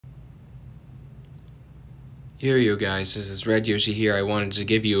Yo guys, this is Red Yoshi here. I wanted to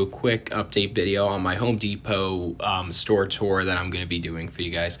give you a quick update video on my Home Depot store tour that I'm going to be doing for you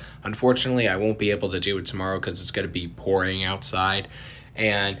guys. Unfortunately, I won't be able to do it tomorrow because it's going to be pouring outside.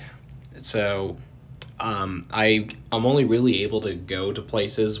 And so I'm only really able to go to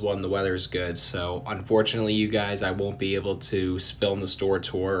places when the weather is good. So unfortunately, you guys, I won't be able to film the store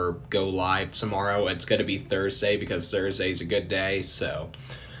tour or go live tomorrow. It's going to be Thursday because Thursday's a good day. So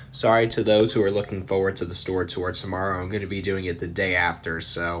sorry to those who are looking forward to the store tour tomorrow. I'm going to be doing it the day after,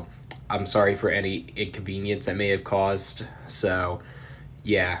 so I'm sorry for any inconvenience I may have caused. So,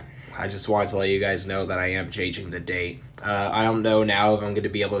 yeah, I just wanted to let you guys know that I am changing the date. I don't know now if I'm going to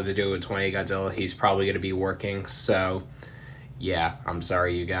be able to do it with 20 Godzilla. He's probably going to be working, so yeah, I'm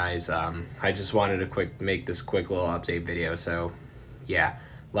sorry, you guys. I just wanted to make this quick little update video, so yeah,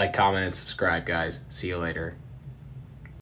 like, comment, and subscribe, guys. See you later.